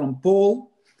 One is from Paul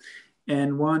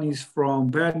and one is from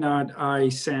Bernard. I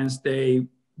sense they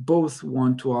both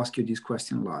want to ask you this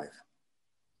question live.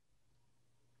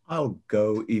 I'll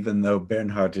go, even though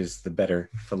Bernhard is the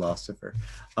better philosopher.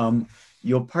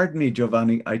 You'll pardon me,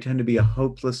 Giovanni, I tend to be a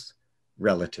hopeless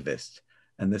relativist,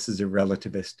 and this is a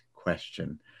relativist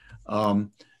question.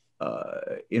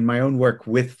 in my own work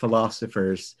with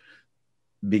philosophers,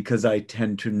 because I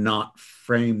tend to not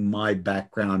frame my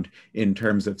background in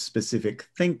terms of specific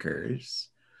thinkers,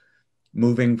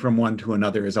 moving from one to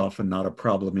another is often not a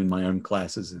problem in my own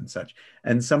classes and such.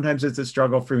 And sometimes it's a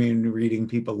struggle for me in reading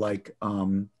people like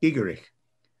Gigerich,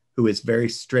 who is very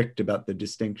strict about the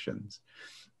distinctions.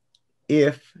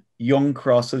 If Jung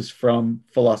crosses from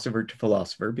philosopher to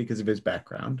philosopher because of his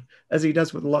background, as he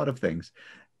does with a lot of things,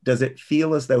 does it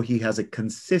feel as though he has a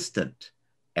consistent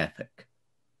ethic?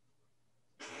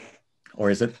 Or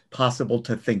is it possible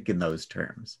to think in those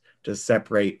terms, to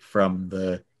separate from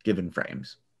the given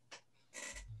frames?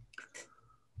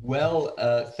 Well,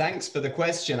 thanks for the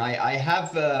question. I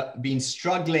have been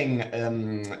struggling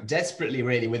desperately,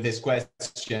 really, with this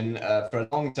question for a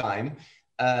long time.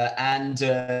 And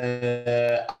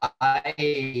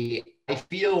I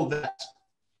feel that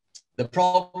the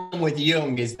problem with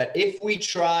Jung is that if we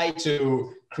try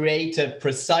to create a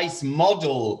precise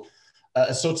model,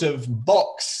 a sort of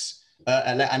box,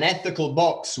 an ethical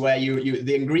box where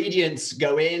the ingredients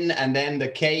go in and then the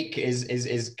cake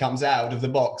comes out of the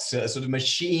box, a sort of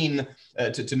machine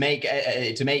to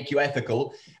make you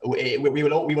ethical, we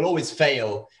will always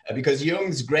fail, because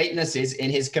Jung's greatness is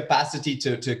in his capacity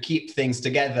to keep things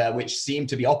together, which seem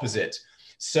to be opposite.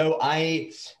 So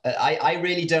I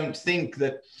really don't think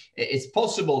that it's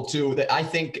possible that I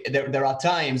think there are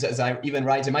times, as I even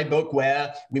write in my book,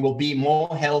 where we will be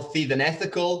more healthy than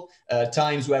ethical,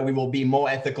 times where we will be more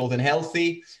ethical than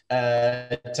healthy,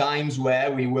 times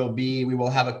where we will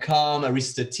have a calm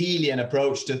Aristotelian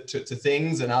approach to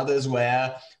things, and others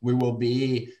where we will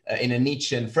be in a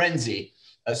Nietzschean frenzy.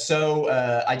 So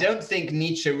I don't think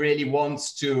Nietzsche really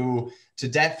wants to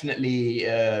definitely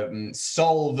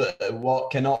solve what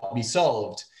cannot be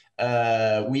solved.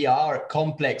 We are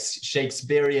complex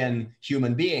Shakespearean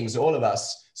human beings, all of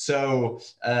us. So,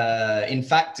 in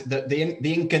fact, the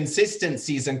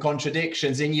inconsistencies and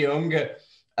contradictions in Jung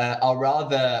are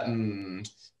rather.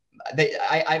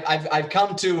 I've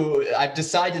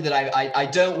decided that I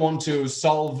don't want to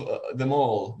solve them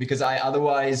all, because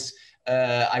otherwise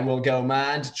I will go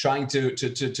mad trying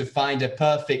to find a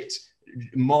perfect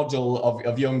model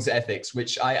of Jung's ethics,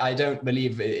 which I don't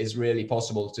believe is really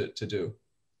possible to do.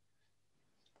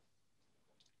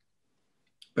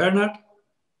 Bernard?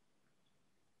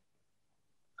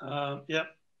 Yeah,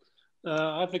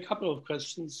 I have a couple of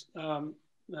questions.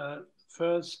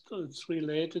 First, it's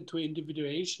related to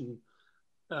individuation.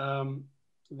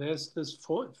 There's this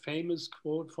famous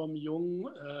quote from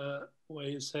Jung where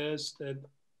he says that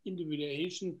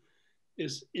individuation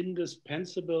is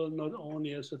indispensable not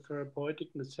only as a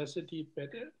therapeutic necessity,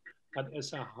 but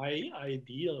as a high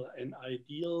ideal, an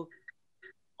ideal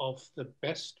of the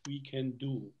best we can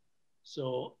do.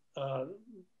 So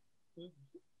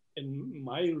in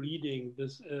my reading,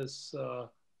 this is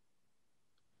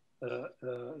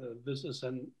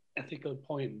an ethical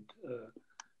point.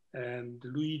 And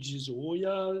Luigi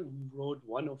Zoya wrote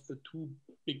one of the two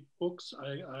big books,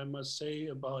 I must say,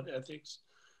 about ethics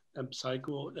and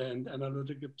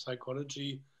analytical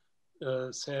psychology,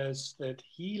 says that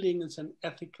healing is an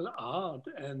ethical art,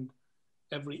 and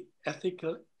every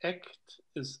ethical act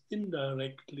is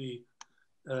indirectly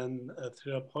a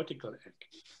therapeutical act.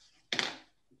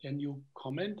 Can you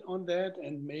comment on that,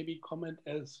 and maybe comment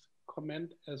as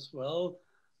well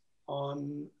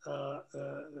on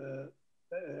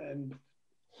and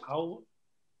how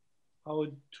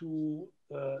to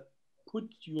put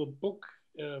your book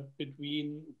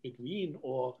between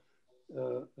or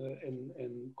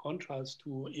in contrast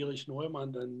to Erich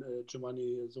Neumann and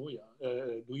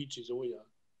Luigi Zoya?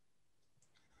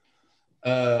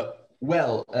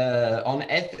 Well,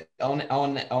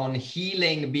 on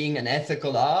healing being an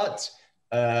ethical art,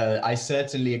 I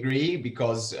certainly agree,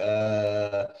 because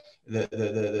a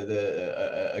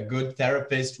good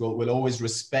therapist will always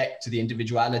respect the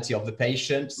individuality of the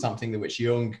patient, something which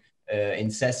Jung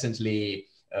incessantly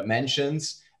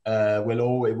mentions.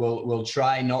 Will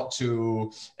try not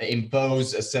to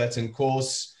impose a certain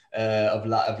course of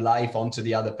life onto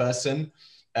the other person,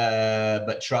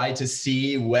 but try to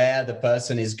see where the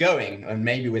person is going, and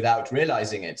maybe without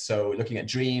realizing it. So looking at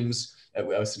dreams,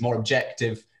 a more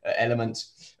objective element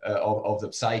of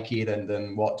the psyche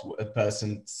than what a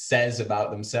person says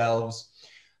about themselves.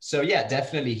 So yeah,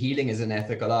 definitely healing is an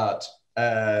ethical art.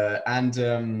 And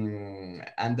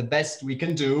the best we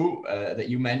can do that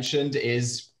you mentioned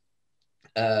is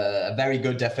a very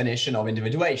good definition of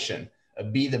individuation.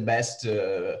 Be the best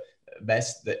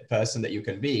person that you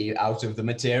can be, out of the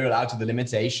material, out of the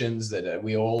limitations that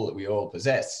we all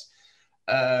possess.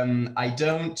 I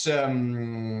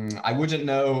wouldn't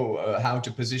know how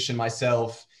to position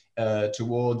myself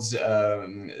towards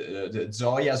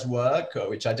Zoya's work,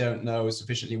 which I don't know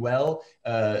sufficiently well,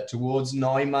 towards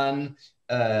Neumann.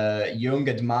 Jung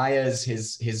admires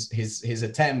his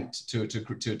attempt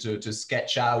to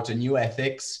sketch out a new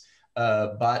ethics,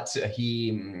 but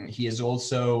he is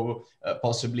also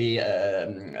possibly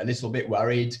a little bit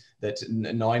worried that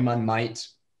Neumann might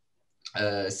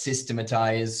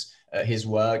systematize his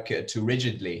work too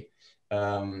rigidly.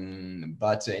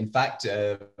 But in fact,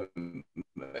 on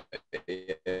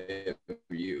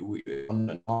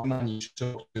Neumann, you should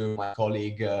talk to my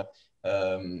colleague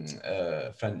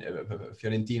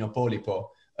Fiorentino Polipo,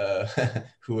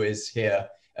 who is here.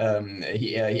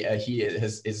 He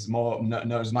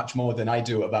knows much more than I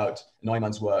do about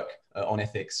Neumann's work on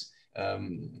ethics.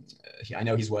 I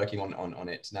know he's working on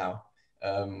it now.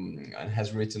 And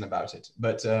has written about it.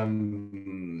 But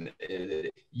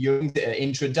Jung's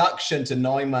introduction to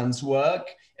Neumann's work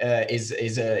is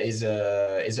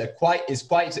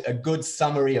quite a good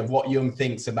summary of what Jung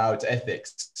thinks about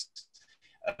ethics.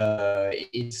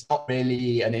 It's not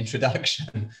really an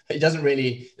introduction. It doesn't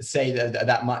really say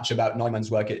that much about Neumann's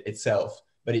work itself,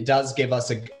 but it does give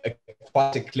us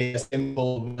quite a clear,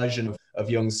 simple version of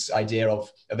Jung's idea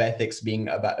of ethics being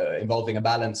about involving a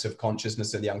balance of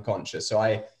consciousness and the unconscious. So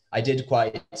I did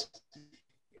quite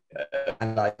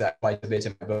analyze that quite a bit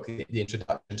in my book, the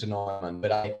introduction to Neumann.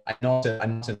 But I'm not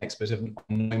an expert of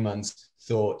Neumann's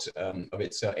thought of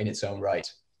its in its own right.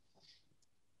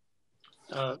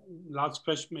 Last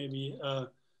question, maybe.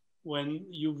 When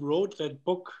you wrote that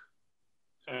book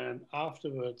and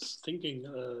afterwards thinking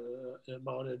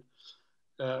about it,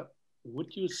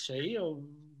 would you say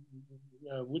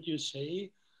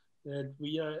that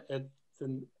we are at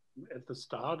the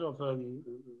start of an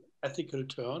ethical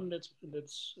turn? Let's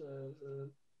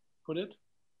put it.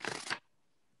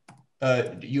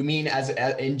 You mean as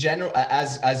in general,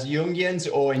 as Jungians,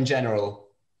 or in general?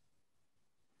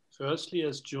 Firstly,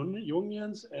 as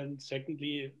Jungians, and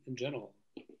secondly, in general.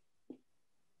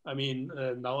 I mean,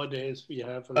 nowadays we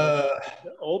have a lot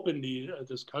openly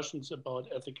discussions about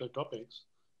ethical topics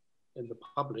in the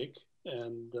public,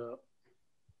 and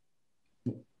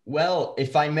well,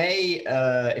 if I may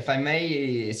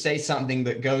say something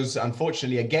that goes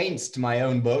unfortunately against my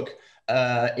own book,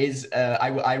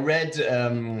 I read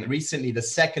recently The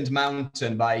Second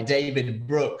Mountain by David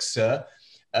Brooks, the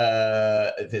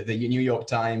New York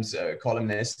Times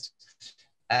columnist.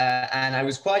 And I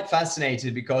was quite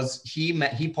fascinated because he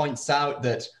points out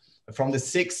that from the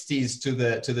 60s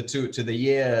to the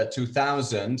year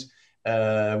 2000,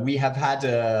 we have had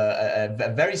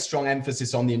a very strong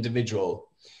emphasis on the individual,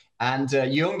 and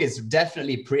Jung is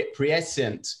definitely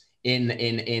prescient in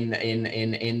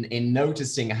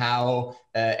noticing how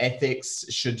ethics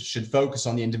should focus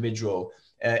on the individual.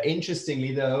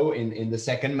 Interestingly, though, in The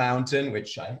Second Mountain,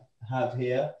 which I have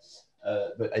here.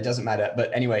 But it doesn't matter.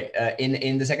 But anyway,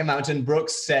 in The Second Mountain,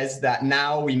 Brooks says that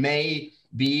now we may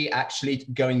be actually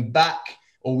going back,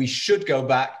 or we should go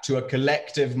back to a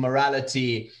collective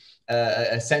morality,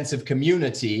 a sense of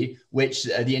community, which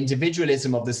the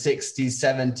individualism of the 60s,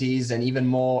 70s, and even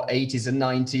more 80s and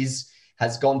 90s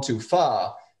has gone too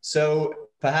far. So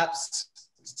perhaps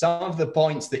some of the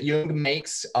points that Jung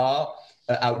makes are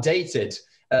outdated.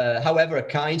 However, a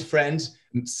kind friend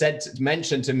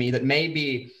mentioned to me that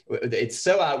maybe it's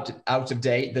so out of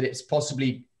date that it's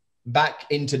possibly back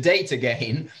into date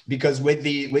again, because with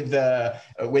the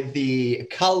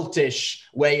cultish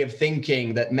way of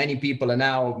thinking that many people are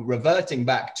now reverting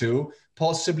back to,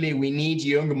 possibly we need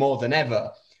Jung more than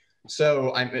ever.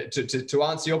 So to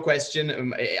answer your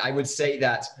question, I would say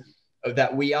that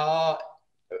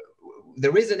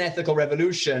there is an ethical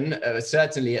revolution,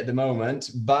 certainly at the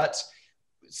moment, but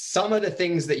some of the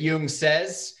things that Jung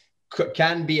says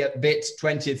can be a bit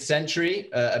 20th century,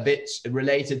 a bit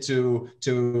related to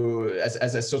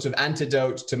as a sort of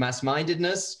antidote to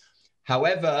mass-mindedness.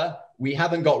 However, we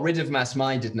haven't got rid of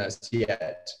mass-mindedness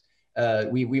yet.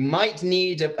 We might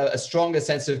need a stronger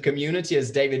sense of community, as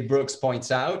David Brooks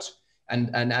points out,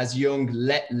 and as Jung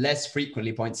less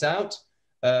frequently points out.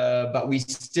 But we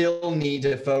still need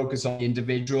to focus on the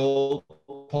individual,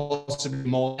 possibly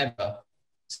more than ever.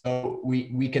 So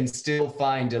we can still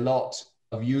find a lot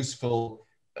of useful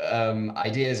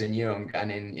ideas in Jung and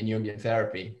in Jungian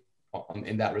therapy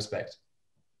in that respect.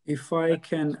 If I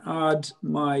can add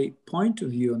my point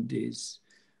of view on this,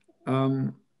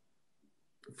 of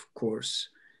course,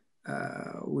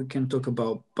 we can talk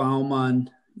about Bauman,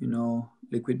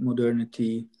 liquid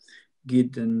modernity,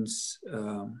 Giddens,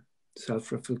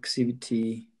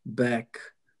 self-reflexivity, Beck,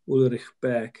 Ulrich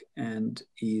Beck, and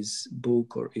his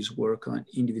book or his work on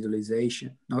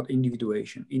individualization, not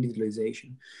individuation,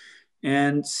 individualization.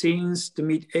 And since the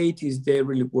mid-80s, they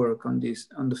really work on this,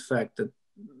 on the fact that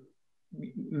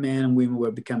men and women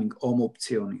were becoming homo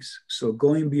optionis. So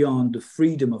going beyond the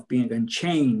freedom of being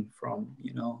unchained from,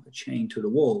 you know, a chain to the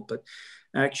wall, but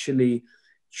actually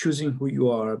choosing who you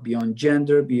are beyond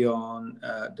gender, beyond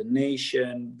the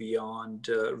nation, beyond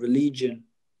religion.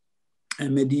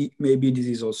 And maybe this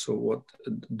is also what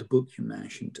the book you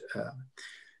mentioned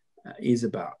is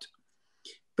about.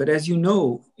 But as you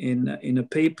know, in a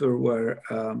paper where,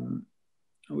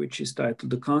 which is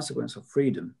titled The Consequence of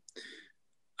Freedom,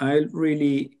 I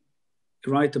really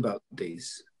write about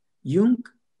this. Jung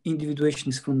individuation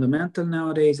is fundamental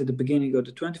nowadays at the beginning of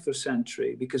the 21st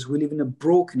century because we live in a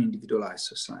broken individualized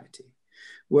society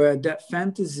where that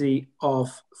fantasy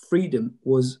of freedom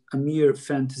was a mere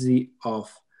fantasy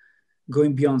of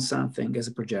going beyond something as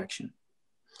a projection.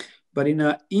 But in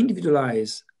an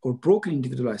individualized or broken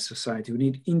individualized society, we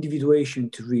need individuation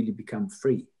to really become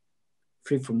free.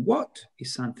 Free from what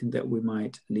is something that we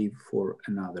might leave for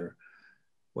another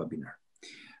webinar.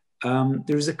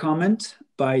 There is a comment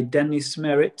by Dennis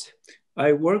Merritt.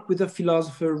 I work with a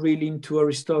philosopher really into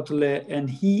Aristotle, and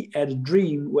he had a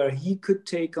dream where he could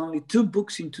take only 2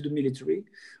 books into the military.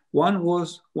 One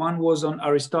was on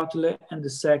Aristotle, and the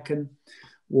second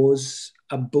was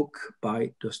a book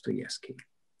by Dostoevsky.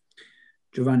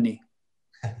 Giovanni,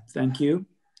 thank you.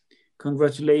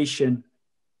 Congratulations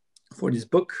for this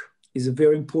book. It's a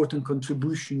very important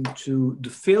contribution to the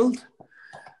field,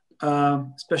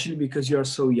 especially because you are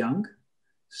so young.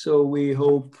 So we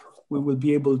hope we will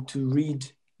be able to read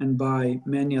and buy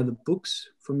many other books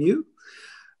from you.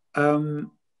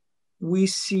 We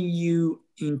see you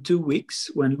in 2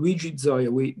 weeks when Luigi Zoya,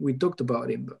 we talked about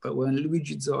him, but when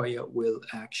Luigi Zoya will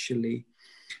actually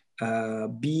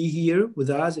be here with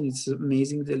us, and it's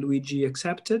amazing that Luigi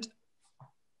accepted.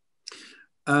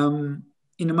 In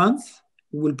a month,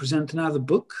 we will present another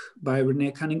book by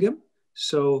Renee Cunningham.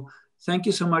 So thank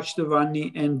you so much,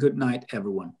 Giovanni, and good night,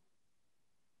 everyone.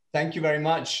 Thank you very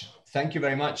much. Thank you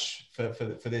very much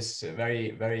for this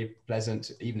very, very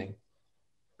pleasant evening.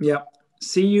 Yeah.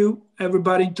 See you,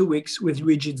 everybody, in 2 weeks with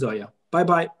Luigi Zoya.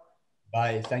 Bye-bye.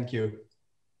 Bye. Thank you.